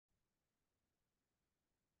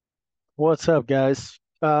What's up, guys?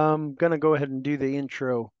 I'm gonna go ahead and do the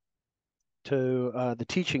intro to the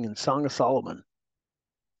teaching in Song of Solomon.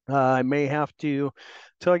 I may have to,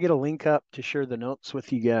 till I get a link up to share the notes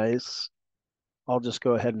with you guys. I'll just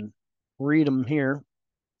go ahead and read them here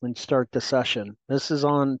and start the session. This is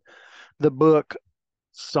on the book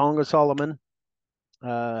Song of Solomon.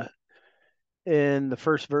 Uh, in the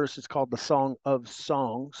first verse, it's called the Song of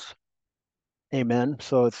Songs. Amen.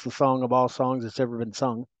 So it's the song of all songs that's ever been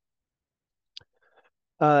sung.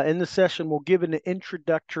 In this session, we'll give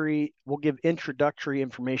introductory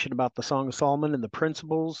information about the Song of Solomon and the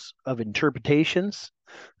principles of interpretations.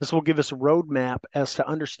 This will give us a roadmap as to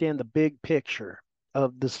understand the big picture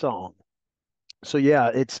of the song. So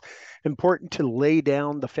yeah, it's important to lay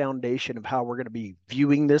down the foundation of how we're going to be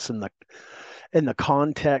viewing this in the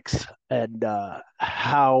context and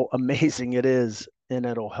how amazing it is, and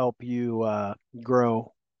it'll help you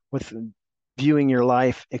grow with viewing your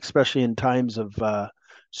life, especially in times of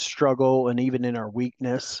struggle and even in our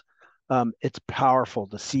weakness. It's powerful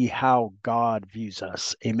to see how God views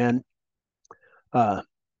us. Amen. Uh,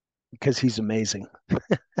 because He's amazing.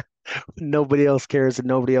 Nobody else cares and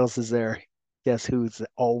nobody else is there. Guess who's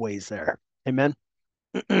always there? Amen.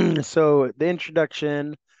 So the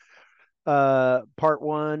introduction, part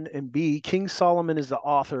one and B, King Solomon is the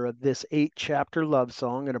author of this 8-chapter love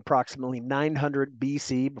song in approximately 900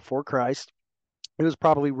 BC before Christ. It was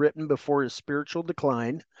probably written before his spiritual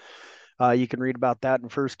decline. You can read about that in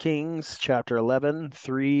 1 Kings chapter 11,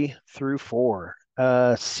 3 through 4.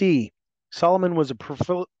 C, Solomon was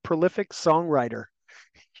a prolific songwriter.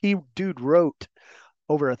 Dude wrote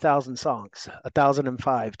over 1,000 songs,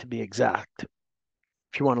 1,005 to be exact.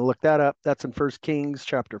 If you want to look that up, that's in 1 Kings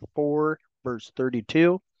chapter 4, verse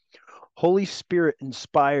 32. Holy Spirit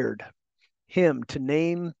inspired him to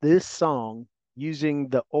name this song using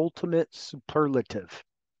the ultimate superlative.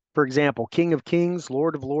 For example, King of Kings,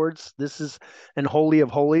 Lord of Lords, and Holy of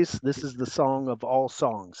Holies. This is the song of all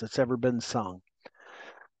songs that's ever been sung.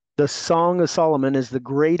 The Song of Solomon is the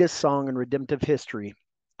greatest song in redemptive history.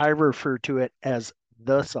 I refer to it as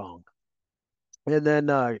the song. And then,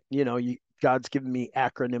 God's given me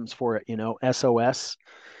acronyms for it, SOS.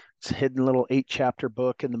 It's a hidden little 8-chapter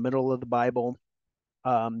book in the middle of the Bible.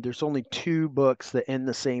 There's only 2 books that end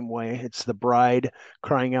the same way. It's the bride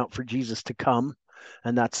crying out for Jesus to come,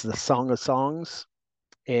 and that's the Song of Songs,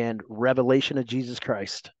 and Revelation of Jesus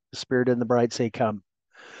Christ. The Spirit and the bride say, come.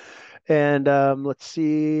 And let's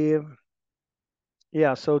see.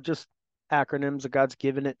 Yeah, so just acronyms that God's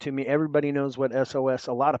given it to me. Everybody knows what SOS.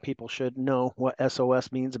 A lot of people should know what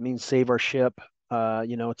SOS means. It means save our ship.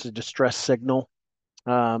 It's a distress signal.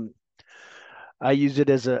 Um, I use it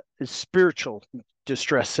as a spiritual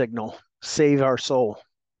distress signal. Save our soul.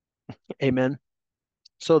 Amen.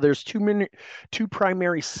 So there's two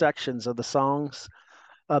primary sections of the Song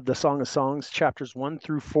of Songs, chapters 1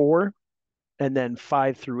 through 4, and then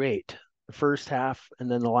 5 through 8. The first half and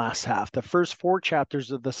then the last half. The first 4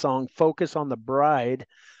 chapters of the song focus on the bride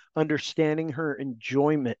understanding her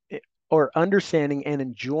enjoyment or understanding and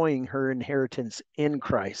enjoying her inheritance in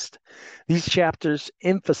Christ. These chapters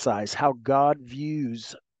emphasize how God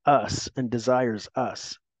views us and desires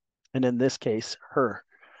us, and in this case, her.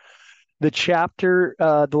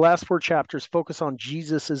 The last 4 chapters focus on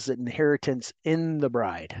Jesus's inheritance in the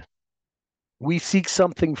bride. We seek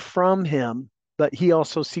something from him, but he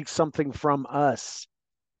also seeks something from us.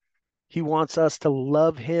 He wants us to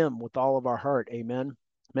love him with all of our heart. Amen.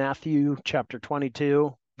 Matthew chapter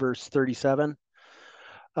 22, verse 37.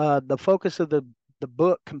 The focus of the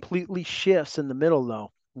book completely shifts in the middle,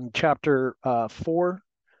 though. In chapter 4,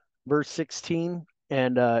 verse 16,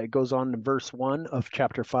 and it goes on to verse 1 of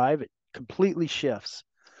chapter 5. It completely shifts.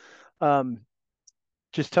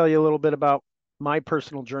 Just tell you a little bit about my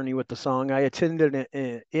personal journey with the song. I attended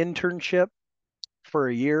an internship for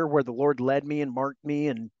a year where the Lord led me and marked me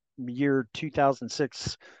in year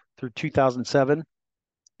 2006 through 2007.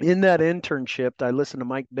 In that internship, I listened to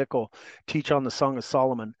Mike Bickle teach on the Song of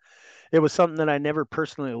Solomon. It was something that I never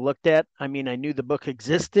personally looked at. I mean, I knew the book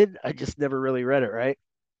existed. I just never really read it, right?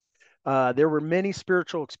 There were many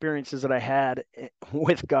spiritual experiences that I had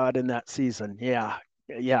with God in that season. Yeah,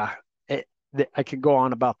 yeah. I could go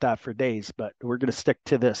on about that for days, but we're going to stick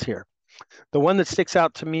to this here. The one that sticks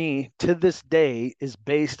out to me to this day is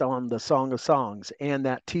based on the Song of Songs and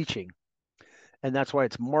that teaching. And that's why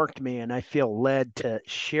it's marked me. And I feel led to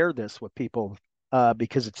share this with people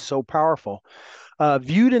because it's so powerful.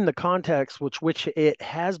 Viewed in the context which it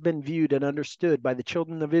has been viewed and understood by the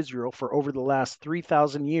children of Israel for over the last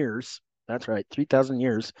 3,000 years. That's right, 3,000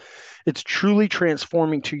 years. It's truly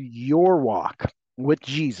transforming to your walk with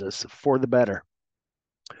Jesus for the better.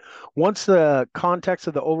 Once the context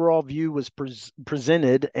of the overall view was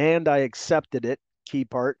presented and I accepted it, key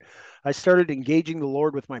part, I started engaging the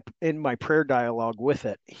Lord with my prayer dialogue with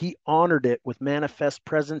it. He honored it with manifest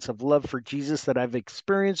presence of love for Jesus that I've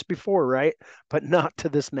experienced before, right? But not to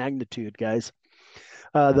this magnitude, guys.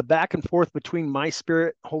 The back and forth between my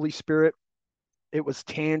spirit, Holy Spirit, it was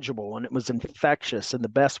tangible and it was infectious in the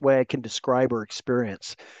best way I can describe or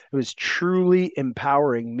experience. It was truly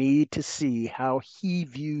empowering me to see how he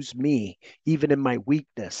views me, even in my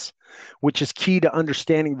weakness, which is key to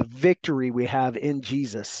understanding the victory we have in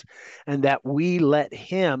Jesus and that we let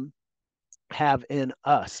him have in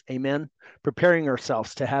us. Amen. Preparing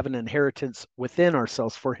ourselves to have an inheritance within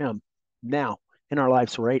ourselves for him now in our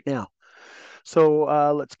lives right now.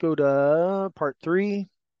 So let's go to part 3.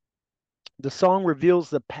 The song reveals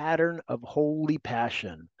the pattern of holy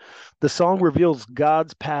passion. The song reveals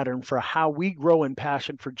God's pattern for how we grow in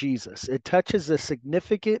passion for Jesus. It touches the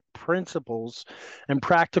significant principles and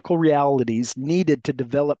practical realities needed to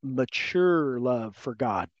develop mature love for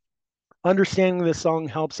God. Understanding this song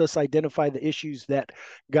helps us identify the issues that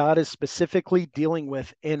God is specifically dealing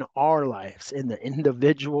with in our lives, in the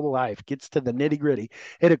individual life, gets to the nitty gritty.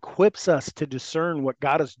 It equips us to discern what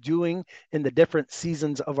God is doing in the different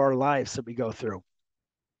seasons of our lives that we go through.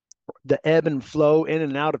 The ebb and flow in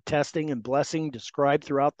and out of testing and blessing described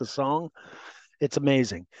throughout the song, it's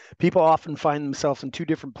amazing. People often find themselves in two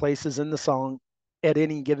different places in the song at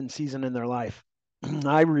any given season in their life.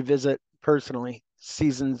 I revisit personally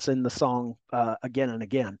seasons in the song again and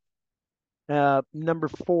again. Number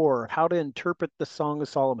 4, how to interpret the Song of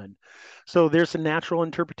Solomon. So there's a natural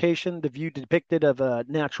interpretation, the view depicted of a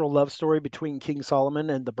natural love story between King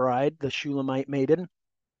Solomon and the bride, the Shulamite maiden.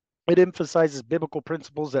 It emphasizes biblical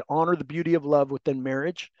principles that honor the beauty of love within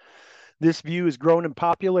marriage. This view has grown in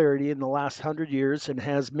popularity in the last 100 years and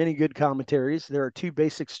has many good commentaries. There are two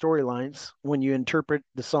basic storylines when you interpret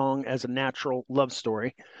the song as a natural love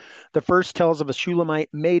story. The first tells of a Shulamite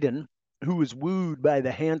maiden who is wooed by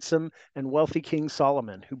the handsome and wealthy King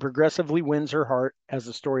Solomon, who progressively wins her heart as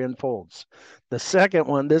the story unfolds. The second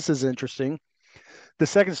one, this is interesting. The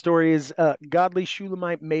second story is a godly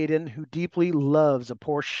Shulamite maiden who deeply loves a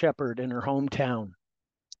poor shepherd in her hometown.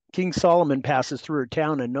 King Solomon passes through her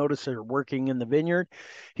town and notices her working in the vineyard.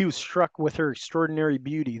 He was struck with her extraordinary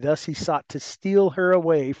beauty. Thus, he sought to steal her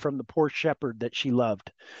away from the poor shepherd that she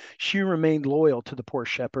loved. She remained loyal to the poor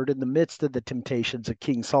shepherd in the midst of the temptations of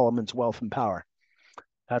King Solomon's wealth and power.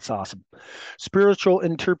 That's awesome. Spiritual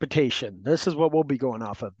interpretation. This is what we'll be going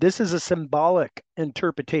off of. This is a symbolic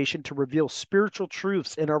interpretation to reveal spiritual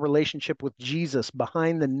truths in our relationship with Jesus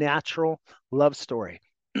behind the natural love story.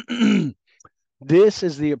 This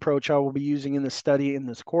is the approach I will be using in the study in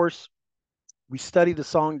this course. We study the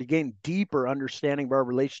song to gain deeper understanding of our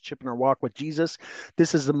relationship and our walk with Jesus.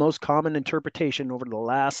 This is the most common interpretation over the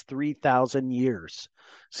last 3,000 years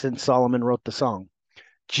since Solomon wrote the song.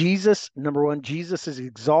 Jesus, number 1, Jesus is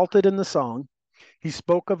exalted in the song. He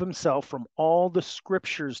spoke of himself from all the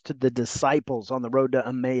scriptures to the disciples on the road to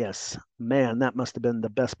Emmaus. Man, that must have been the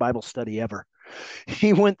best Bible study ever.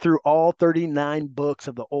 He went through all 39 books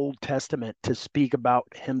of the Old Testament to speak about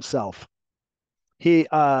himself.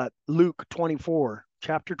 Luke 24,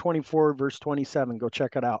 chapter 24, verse 27, go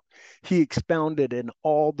check it out. He expounded in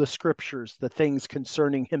all the scriptures the things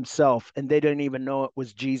concerning himself, and they didn't even know it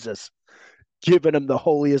was Jesus, giving him the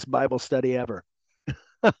holiest Bible study ever.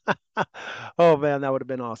 Oh man, that would have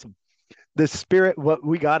been awesome. The Spirit, what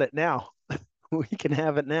we got it now. We can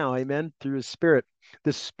have it now, amen, through his Spirit.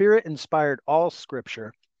 The Spirit inspired all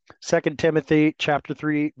scripture. 2 Timothy chapter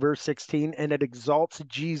 3, verse 16, and it exalts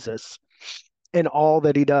Jesus in all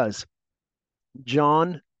that he does.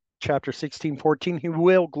 John chapter 16, 14, he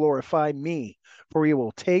will glorify me, for he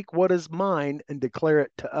will take what is mine and declare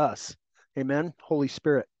it to us. Amen. Holy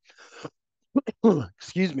Spirit.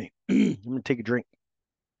 Excuse me. I'm going to take a drink.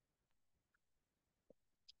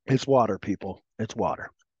 It's water, people. It's water.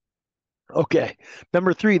 Okay.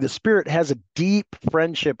 Number 3, the Spirit has a deep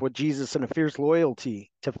friendship with Jesus and a fierce loyalty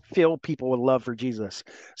to fill people with love for Jesus.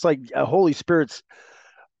 It's like a Holy Spirit's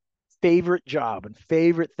favorite job and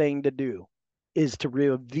favorite thing to do is to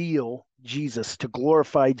reveal Jesus, to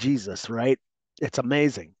glorify Jesus, right? It's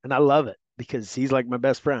amazing. And I love it because he's like my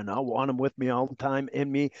best friend. I want him with me all the time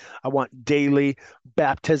in me. I want daily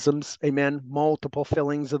baptisms, amen, multiple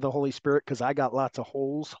fillings of the Holy Spirit because I got lots of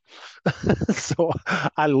holes. So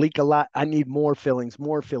I leak a lot. I need more fillings,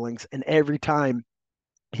 more fillings. And every time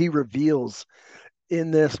he reveals in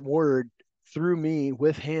this word through me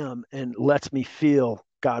with him and lets me feel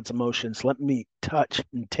God's emotions, let me touch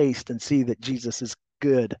and taste and see that Jesus is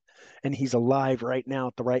good. and he's alive right now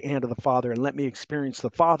at the right hand of the Father. And let me experience the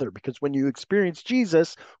Father, because when you experience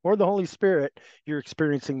Jesus or the Holy Spirit, you're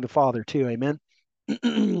experiencing the Father too. Amen.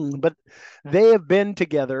 But they have been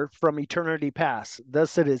together from eternity past.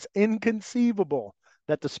 Thus, it is inconceivable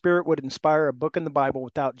that the Spirit would inspire a book in the Bible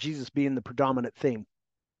without Jesus being the predominant theme.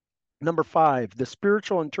 Number 5, the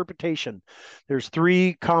spiritual interpretation. There's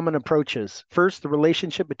 3 common approaches. First, the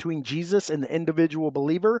relationship between Jesus and the individual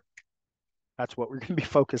believer. That's what we're going to be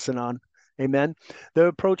focusing on. Amen. The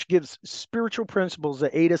approach gives spiritual principles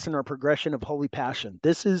that aid us in our progression of holy passion.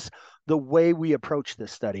 This is the way we approach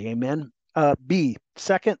this study. Amen. B,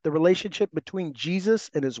 second, the relationship between Jesus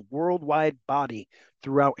and his worldwide body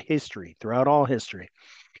throughout history, throughout all history.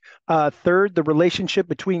 Third, the relationship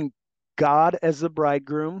between God as the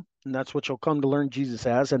bridegroom, and that's what you'll come to learn Jesus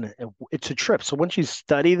as. And it's a trip. So once you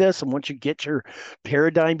study this and once you get your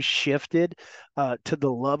paradigm shifted to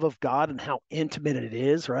the love of God and how intimate it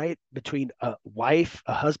is, right, between a wife,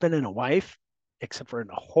 a husband, and a wife, except for in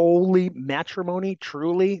a holy matrimony,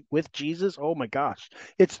 truly with Jesus, oh my gosh,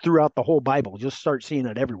 it's throughout the whole Bible. You'll start seeing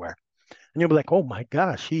it everywhere. And you'll be like, oh my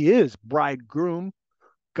gosh, he is bridegroom,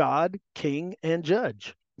 God, king, and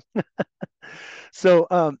judge. So,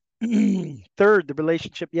 third, the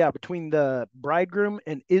relationship, yeah, between the bridegroom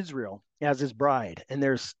and Israel as his bride, and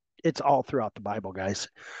it's all throughout the Bible, guys.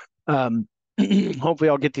 Hopefully,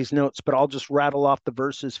 I'll get these notes, but I'll just rattle off the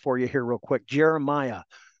verses for you here real quick. Jeremiah,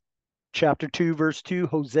 chapter 2, verse 2,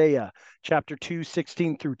 Hosea, chapter 2,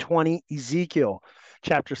 16 through 20, Ezekiel,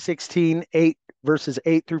 chapter 16, 8, verses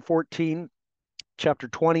 8 through 14, chapter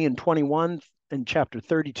 20 and 21, and chapter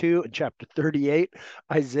 32 and chapter 38,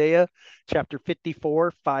 Isaiah chapter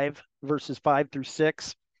 54, 5 verses 5 through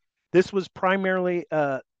 6. This was the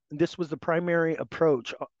primary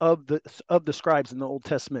approach of the scribes in the Old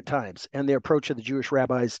Testament times, and the approach of the Jewish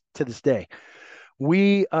rabbis to this day.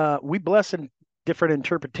 We bless in different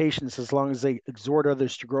interpretations as long as they exhort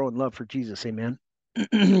others to grow in love for Jesus. Amen.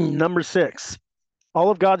 Number 6, all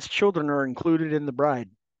of God's children are included in the bride.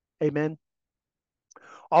 Amen.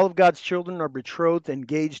 All of God's children are betrothed,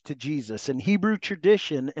 engaged to Jesus. In Hebrew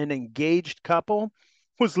tradition, an engaged couple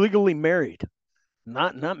was legally married.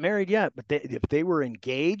 Not married yet, but if they were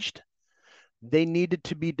engaged, they needed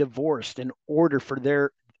to be divorced in order for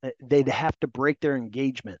they'd have to break their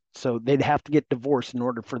engagement. So they'd have to get divorced in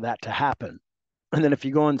order for that to happen. And then if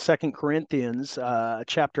you go in 2 Corinthians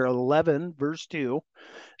chapter 11, verse 2,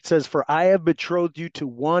 it says, "For I have betrothed you to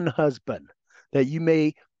one husband,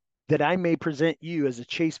 that I may present you as a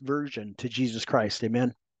chaste virgin to Jesus Christ."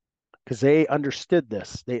 Amen. Because they understood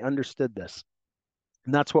this. They understood this.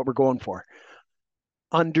 And that's what we're going for.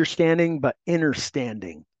 Understanding, but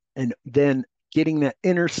understanding. And then getting that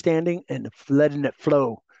understanding and letting it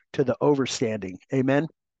flow to the overstanding. Amen.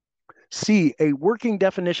 C, a working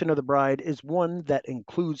definition of the bride is one that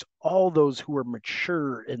includes all those who are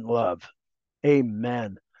mature in love.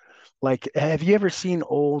 Amen. Like, have you ever seen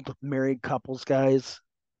old married couples, guys?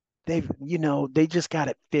 They just got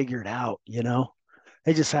it figured out.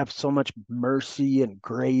 They just have so much mercy and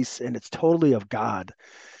grace, and it's totally of God.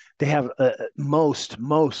 They have most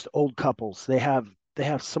old couples. They have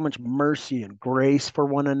so much mercy and grace for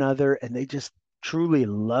one another, and they just truly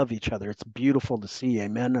love each other. It's beautiful to see,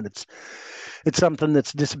 amen. And it's something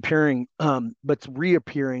that's disappearing, but it's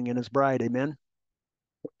reappearing in his bride, amen.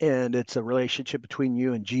 And it's a relationship between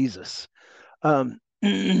you and Jesus.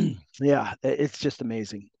 Yeah, it's just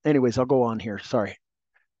amazing. Anyways, I'll go on here. Sorry.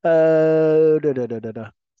 Da, da, da, da, da.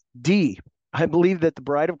 D, I believe that the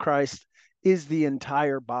bride of Christ is the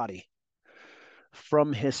entire body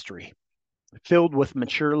from history, filled with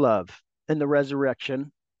mature love. In the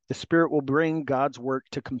resurrection, the Spirit will bring God's work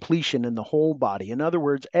to completion in the whole body. In other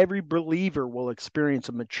words, every believer will experience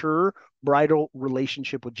a mature bridal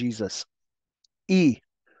relationship with Jesus. E,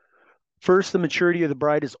 first, the maturity of the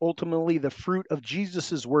bride is ultimately the fruit of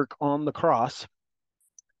Jesus's work on the cross.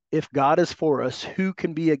 If God is for us, who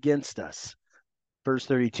can be against us? Verse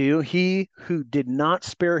 32, he who did not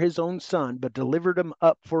spare his own son, but delivered him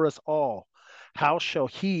up for us all, how shall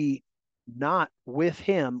he not with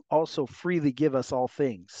him also freely give us all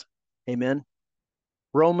things? Amen.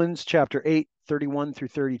 Romans chapter 8, 31 through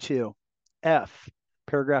 32. F,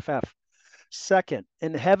 paragraph F. Second,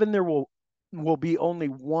 in heaven there will be only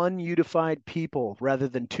one unified people rather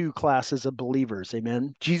than two classes of believers.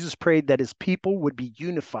 Amen. Jesus prayed that his people would be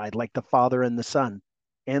unified like the Father and the Son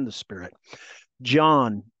and the Spirit.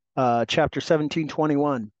 John chapter 17,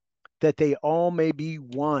 21, that they all may be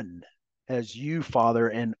one as you, Father,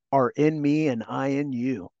 and are in me and I in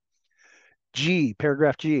you. G,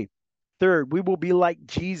 paragraph G. Third, we will be like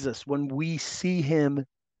Jesus when we see him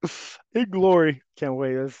In glory. Can't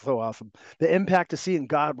wait. That's so awesome. The impact of seeing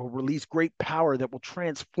God will release great power that will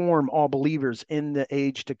transform all believers in the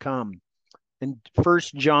age to come. In 1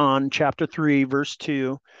 John chapter 3, verse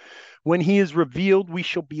 2, when he is revealed, we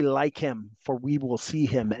shall be like him, for we will see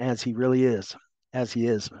him as he really is, as he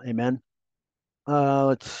is. Amen.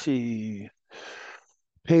 Let's see.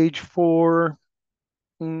 Page 4,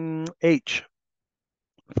 H.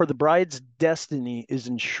 For the bride's destiny is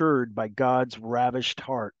ensured by God's ravished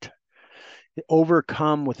heart,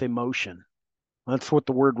 overcome with emotion. That's what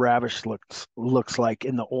the word ravish looks like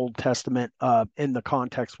in the Old Testament, in the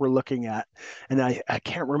context we're looking at. And I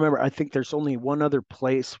can't remember. I think there's only one other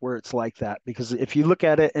place where it's like that. Because if you look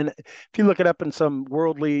at it, and if you look it up in some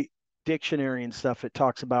worldly dictionary and stuff, it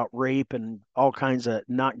talks about rape and all kinds of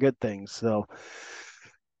not good things. So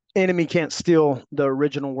enemy can't steal the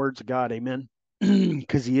original words of God. Amen.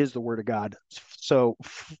 Because he is the word of God. So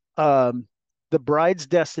the bride's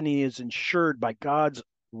destiny is ensured by God's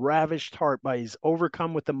ravished heart, by his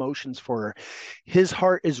overcome with emotions for her. His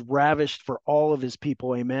heart is ravished for all of his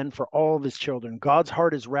people, amen, for all of his children. God's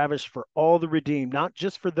heart is ravished for all the redeemed, not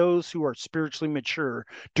just for those who are spiritually mature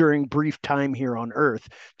during brief time here on earth.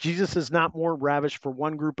 Jesus is not more ravished for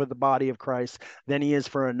one group of the body of Christ than he is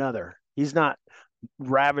for another. He's not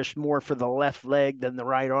ravished more for the left leg than the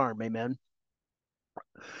right arm, amen.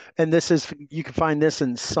 And this is, you can find this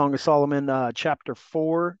in Song of Solomon, chapter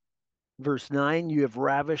 4, verse 9. You have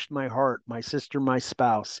ravished my heart, my sister, my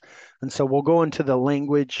spouse. And so we'll go into the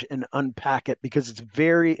language and unpack it, because it's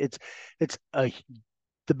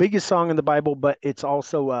the biggest song in the Bible, but it's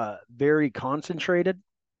also very concentrated.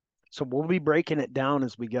 So we'll be breaking it down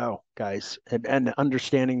as we go, guys, and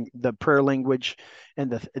understanding the prayer language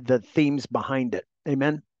and the themes behind it.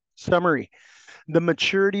 Amen. Summary. The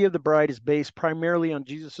maturity of the bride is based primarily on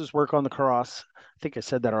Jesus's work on the cross. I think I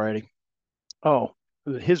said that already. Oh,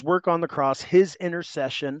 his work on the cross, his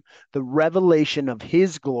intercession, the revelation of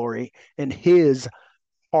his glory, and his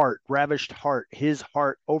heart, ravished heart, his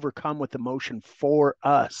heart overcome with emotion for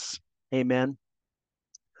us. Amen.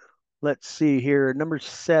 Let's see here. Number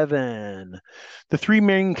 7, the three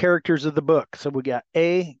main characters of the book. So we got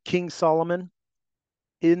A, King Solomon.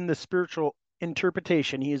 In the spiritual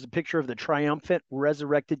interpretation, he is a picture of the triumphant,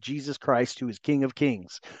 resurrected Jesus Christ, who is King of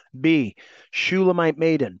Kings. B, Shulamite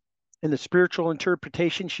maiden. In the spiritual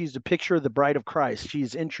interpretation, she's a picture of the bride of Christ. She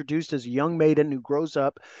is introduced as a young maiden who grows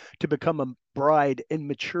up to become a bride in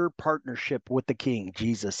mature partnership with the King,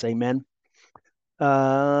 Jesus. Amen.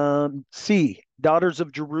 C, daughters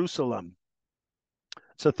of Jerusalem.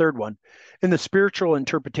 It's the third one. In the spiritual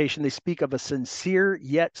interpretation, they speak of a sincere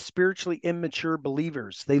yet spiritually immature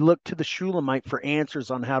believers. They look to the Shulamite for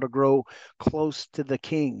answers on how to grow close to the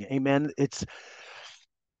king. Amen.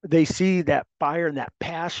 They see that fire and that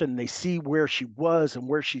passion. They see where she was and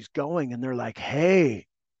where she's going, and they're like, "Hey,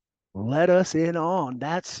 let us in on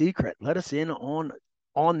that secret. Let us in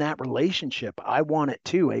on that relationship. I want it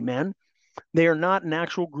too." Amen. They are not an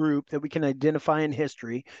actual group that we can identify in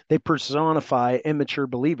history. They personify immature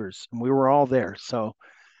believers, and we were all there. So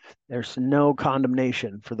there's no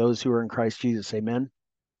condemnation for those who are in Christ Jesus. Amen.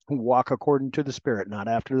 Who walk according to the Spirit, not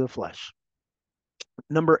after the flesh.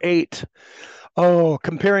 Number 8. Oh,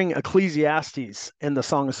 comparing Ecclesiastes and the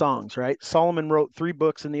Song of Songs, right? Solomon wrote 3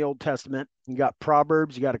 books in the Old Testament. You got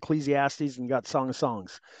Proverbs, you got Ecclesiastes, and you got Song of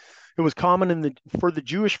Songs. It was common for the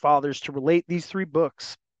Jewish fathers to relate these 3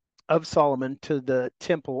 books of Solomon to the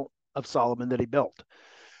temple of Solomon that he built.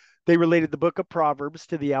 They related the book of Proverbs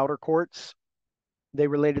to the outer courts. They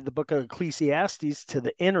related the book of Ecclesiastes to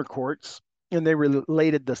the inner courts. And they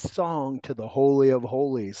related the song to the Holy of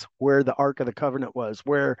Holies, where the Ark of the Covenant was,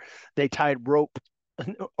 where they tied rope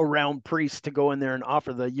around priests to go in there and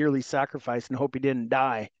offer the yearly sacrifice and hope he didn't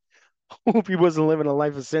die. Hope he wasn't living a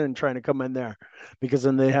life of sin and trying to come in there, because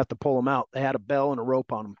then they have to pull him out. They had a bell and a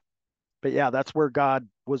rope on him. But yeah, that's where God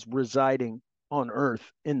was residing on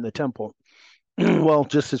earth, in the temple. Well,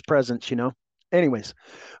 just his presence, Anyways,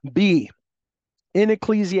 B, in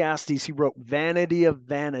Ecclesiastes, he wrote, "Vanity of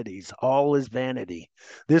vanities, all is vanity."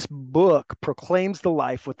 This book proclaims the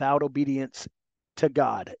life without obedience to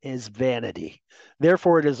God is vanity.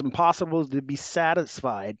 Therefore, it is impossible to be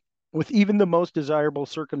satisfied with even the most desirable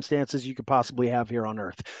circumstances you could possibly have here on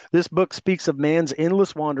earth. This book speaks of man's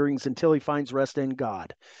endless wanderings until he finds rest in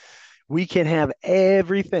God. We can have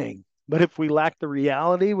everything, but if we lack the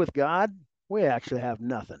reality with God, we actually have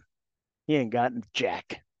nothing. He ain't got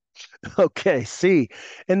jack. Okay, see,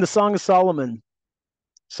 in the Song of Solomon,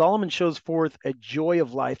 Solomon shows forth a joy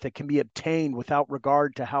of life that can be obtained without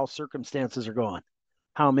regard to how circumstances are going.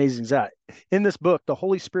 How amazing is that? In this book, the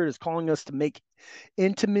Holy Spirit is calling us to make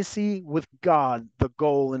intimacy with God the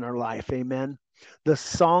goal in our life. Amen. The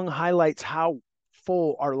song highlights how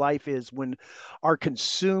full our life is when our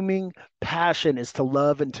consuming passion is to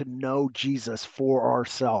love and to know Jesus for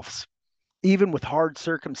ourselves. Even with hard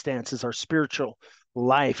circumstances, our spiritual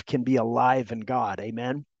life can be alive in God.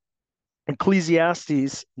 Amen.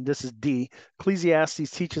 Ecclesiastes, this is D,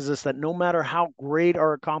 Ecclesiastes teaches us that no matter how great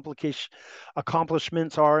our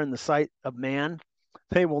accomplishments are in the sight of man,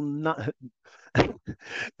 they will not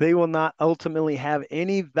they will not ultimately have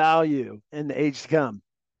any value in the age to come.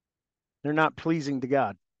 They're not pleasing to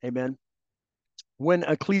God. Amen. When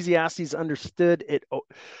Ecclesiastes understood it,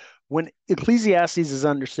 when Ecclesiastes is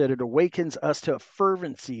understood, it awakens us to a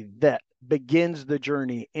fervency that begins the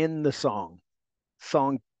journey in the Song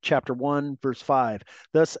chapter 1, verse 5.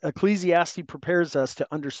 Thus, Ecclesiastes prepares us to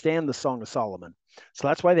understand the Song of Solomon. So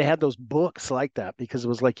that's why they had those books like that, because it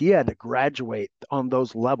was like you had to graduate on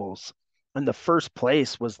those levels. And the first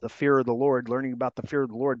place was the fear of the Lord, learning about the fear of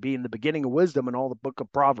the Lord being the beginning of wisdom in all the book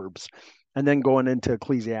of Proverbs, and then going into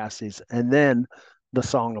Ecclesiastes, and then the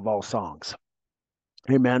Song of all songs.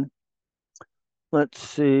 Amen. Let's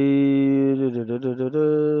see.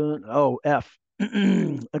 Oh, F.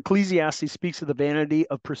 Ecclesiastes speaks of the vanity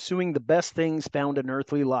of pursuing the best things found in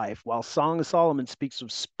earthly life, while Song of Solomon speaks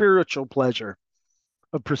of spiritual pleasure,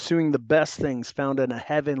 of pursuing the best things found in a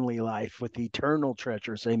heavenly life with eternal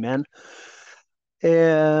treasures. Amen.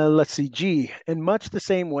 Let's see, G. In much the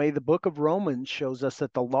same way, the book of Romans shows us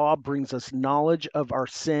that the law brings us knowledge of our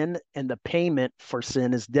sin, and the payment for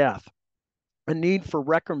sin is death. A need for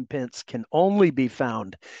recompense can only be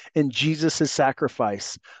found in Jesus'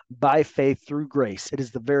 sacrifice by faith through grace. It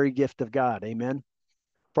is the very gift of God. Amen.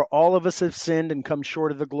 For all of us have sinned and come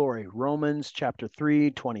short of the glory. Romans chapter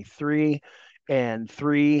 3, 23 and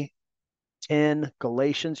 3:10.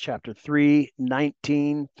 Galatians chapter 3,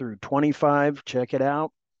 19 through 25. Check it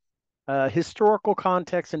out. Historical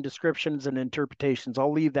context and descriptions and interpretations.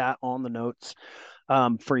 I'll leave that on the notes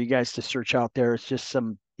for you guys to search out there. It's just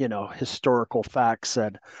some, historical facts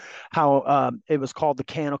and how it was called the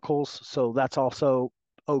Canticles. So that's also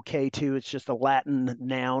okay too. It's just a Latin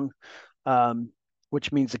noun, um,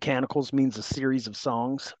 which means the Canticles means a series of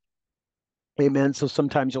songs. Amen. So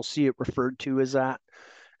sometimes you'll see it referred to as that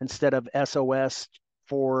instead of SOS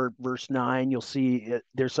for verse 9. You'll see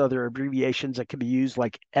there's other abbreviations that can be used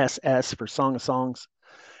like SS for Song of Songs,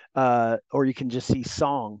 or you can just see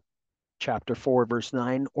Song chapter 4, verse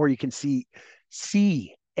 9, or you can see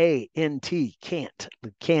CANT, can't,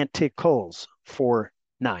 the canticles for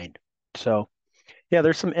 9. So yeah,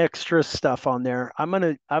 there's some extra stuff on there. I'm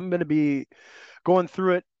gonna be going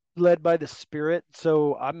through it led by the Spirit.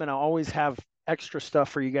 So I'm gonna always have extra stuff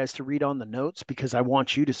for you guys to read on the notes because I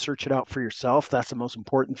want you to search it out for yourself. That's the most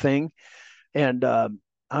important thing. And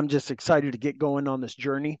I'm just excited to get going on this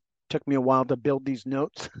journey. Took me a while to build these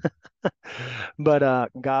notes, but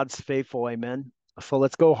God's faithful. Amen. So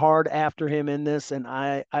let's go hard after him in this. And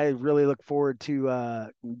I really look forward to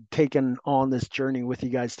taking on this journey with you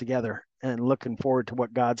guys together and looking forward to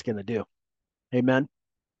what God's going to do. Amen.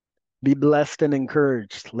 Be blessed and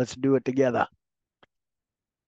encouraged. Let's do it together.